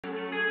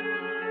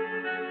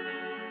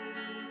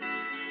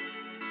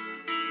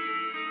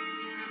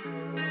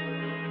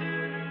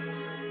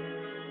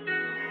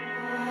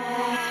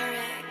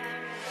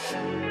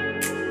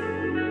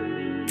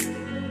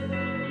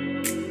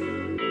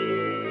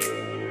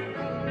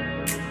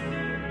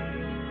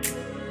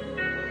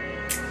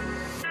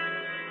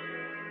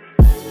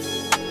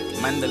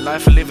Man, the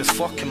life I live is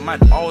fucking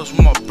mad. I was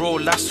with my bro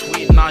last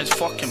week, now he's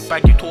fucking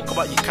bag. You talk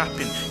about you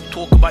capping, you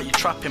talk about you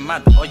trapping,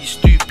 mad. Are you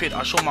stupid?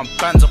 I show my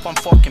bands up on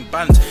fucking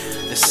bands.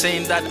 They're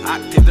saying that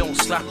active, they don't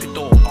slap it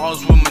though. I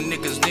was with my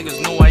niggas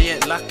know I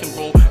ain't lacking,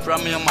 bro.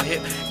 Ram me on my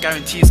hip,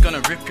 guarantee it's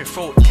gonna rip your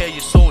throat, tear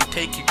your soul,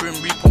 take your grim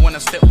reaper when I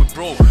step with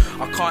bro.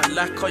 I can't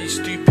lack, are you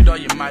stupid, are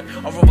you mad?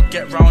 I'd rather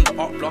get round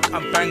the up block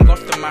and bang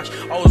off the match.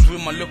 I was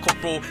with my little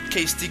bro,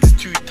 K-Sticks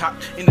 2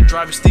 tapped, in the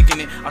driver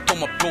stigging it. I told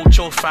my bro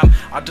chill fam,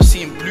 I just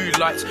seen blue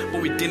lights,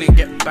 but we didn't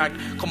get bagged.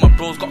 Cause my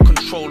bros got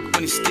controlled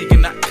when he's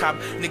stigging that cab.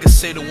 Niggas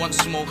say they want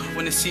smoke,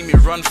 when they see me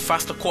run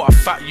fast, I caught a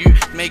fat you,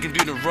 Megan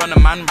do the run a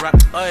man rap.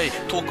 Ay,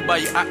 talk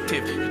about you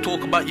active, you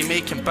talk about you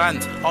making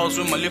bands. I was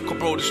with my little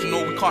bro, just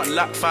know we can't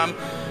lack fam.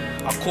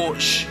 I caught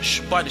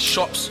by the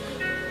shops.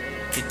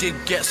 He did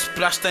get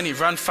splashed and he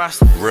ran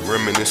fast.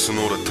 Reminiscing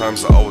all the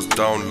times that I was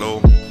down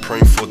low,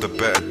 praying for the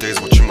better days,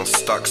 watching my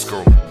stacks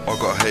grow. I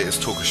got haters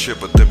talking shit,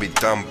 but they be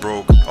damn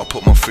broke. I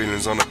put my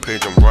feelings on the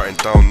page, I'm writing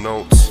down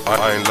notes.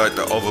 I ain't like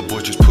the other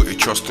boys, just put your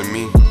trust in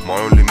me. My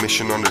only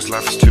mission on this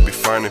life is to be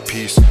finding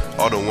peace.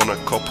 I don't want a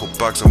couple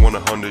bags, I want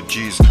 100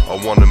 G's.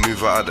 I wanna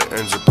move out of the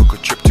ends and book a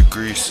trip to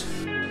Greece.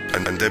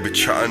 And they be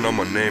chatting on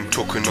my name,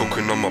 talking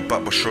on my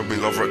back, but show me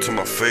love right to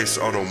my face.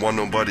 I don't want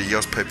nobody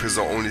else, paper's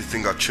the only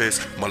thing I chase.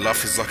 My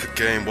life is like a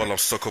game while I'm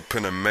stuck up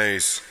in a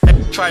maze.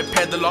 Try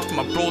pedal off,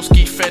 my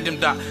broski fed him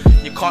that.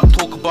 You can't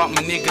talk about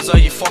my niggas, are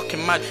you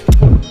fucking mad?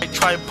 I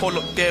try pull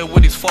up there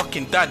with his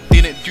fucking dad,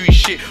 didn't do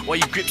shit while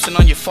you gripsing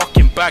on your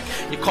fucking bag.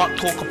 You can't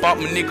talk about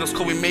my niggas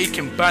cause we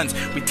making bands.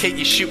 We take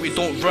your shit, we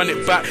don't run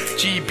it back.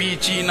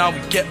 GBG now we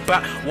get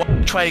back.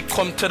 What try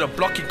come to the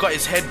block, he got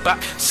his head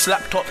back,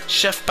 slapped up,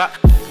 chef back.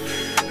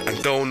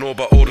 And don't know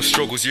about all the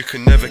struggles, you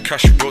can never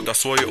cash it, bro.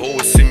 That's why you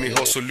always see me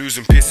hustle,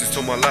 losing pieces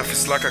to my life.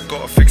 It's like I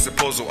gotta fix a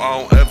puzzle.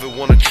 I don't ever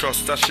wanna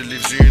trust, that shit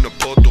leaves you in a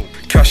puddle.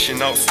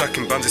 Cashing out,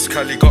 stacking bands, this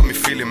Cali got me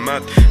feeling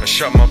mad. And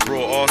shout my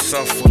bro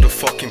Rsav for the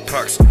fucking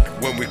packs.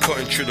 When we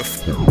cutting through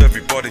the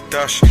everybody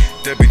dash.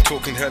 They been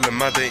talking hella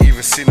mad, they ain't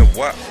even seen a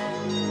whack.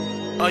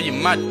 Are you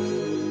mad?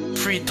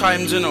 3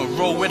 times in a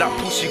row where that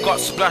pussy got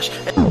splashed.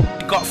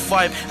 He got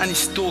 5 and he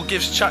still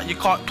gives chat. You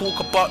can't talk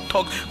about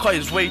Tog cause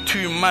he's way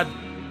too mad.